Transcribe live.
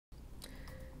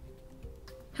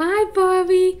Hi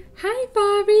Barbie! Hi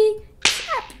Barbie!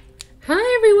 Clap!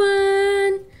 Hi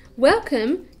everyone!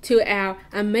 Welcome to our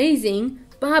amazing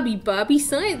Barbie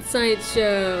Science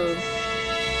Show!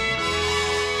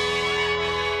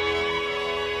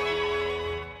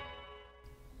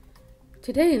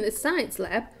 Today in the science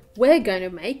lab, we're going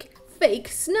to make fake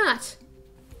snot.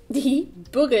 The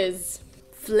boogers,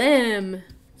 phlegm,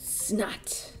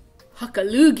 snot,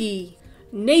 huckaloogie,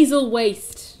 nasal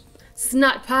waste,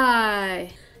 snot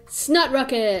pie, snot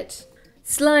rocket,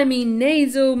 slimy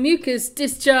nasal mucus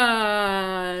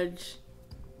discharge.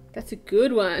 That's a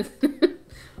good one.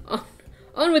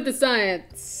 on with the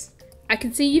science. I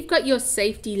can see you've got your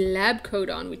safety lab coat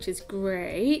on, which is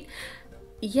great.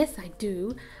 Yes, I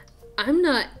do. I'm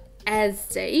not as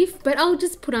safe, but I'll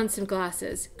just put on some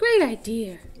glasses. Great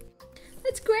idea.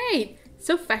 That's great.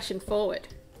 So fashion forward.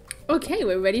 Okay,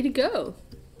 we're ready to go.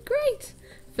 Great.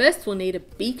 First we'll need a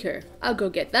beaker. I'll go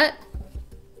get that.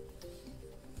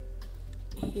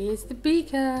 Here's the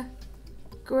beaker.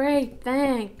 Great,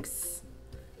 thanks.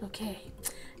 Okay,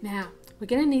 now we're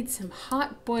gonna need some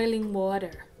hot boiling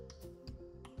water.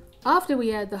 After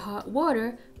we add the hot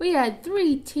water, we add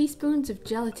 3 teaspoons of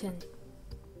gelatin.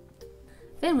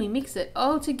 Then we mix it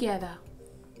all together.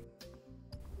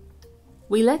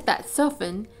 We let that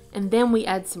soften, and then we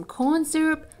add some corn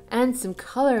syrup and some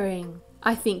coloring.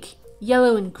 I think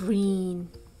yellow and green.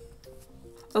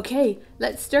 Okay,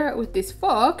 let's stir it with this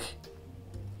fork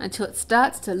until it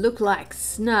starts to look like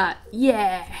snot.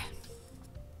 Yeah!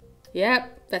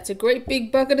 Yep, that's a great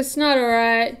big bucket of snot,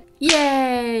 alright.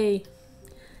 Yay!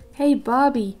 Hey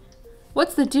Barbie,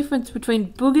 what's the difference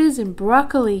between boogers and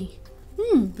broccoli?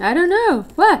 I don't know.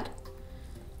 What?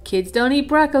 Kids don't eat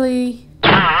broccoli.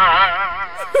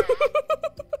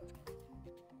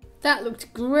 That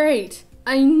looked great.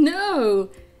 I know.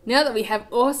 Now that we have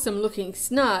awesome looking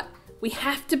snot, we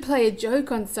have to play a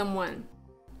joke on someone.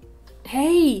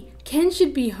 Hey, Ken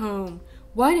should be home.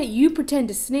 Why don't you pretend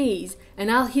to sneeze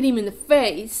and I'll hit him in the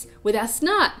face with our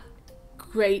snot?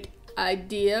 Great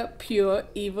idea, pure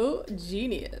evil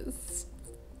genius.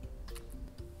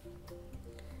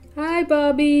 Hi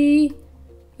Barbie!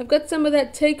 I've got some of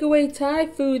that takeaway Thai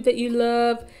food that you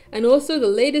love, and also the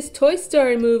latest Toy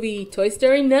Story movie, Toy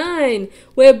Story 9,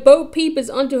 where Bo Peep is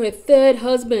onto her 3rd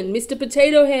husband, Mr.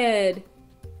 Potato Head.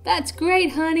 That's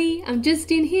great, honey. I'm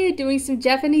just in here doing some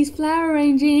Japanese flower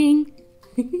arranging.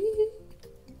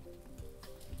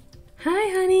 Hi,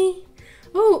 honey.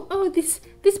 Oh, this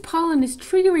pollen is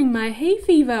triggering my hay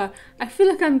fever. I feel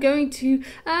like I'm going to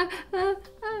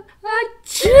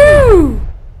achoo!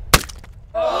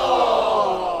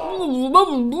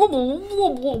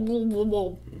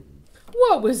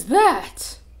 What was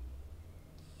that?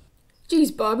 Geez,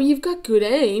 Barbie, you've got good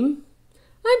aim.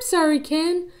 I'm sorry,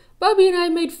 Ken. Barbie and I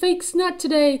made fake snot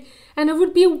today, and it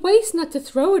would be a waste not to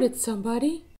throw it at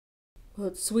somebody. Well,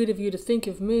 it's sweet of you to think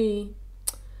of me.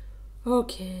 Oh,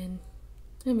 Ken,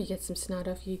 let me get some snot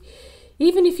off you.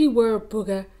 Even if you were a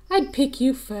booger, I'd pick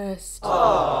you first.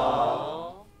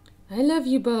 Aww. I love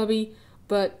you, Barbie,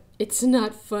 but it's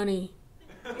not funny.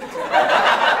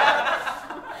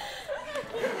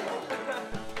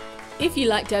 If you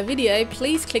liked our video,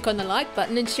 please click on the like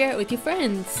button and share it with your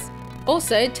friends.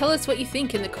 Also, tell us what you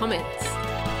think in the comments.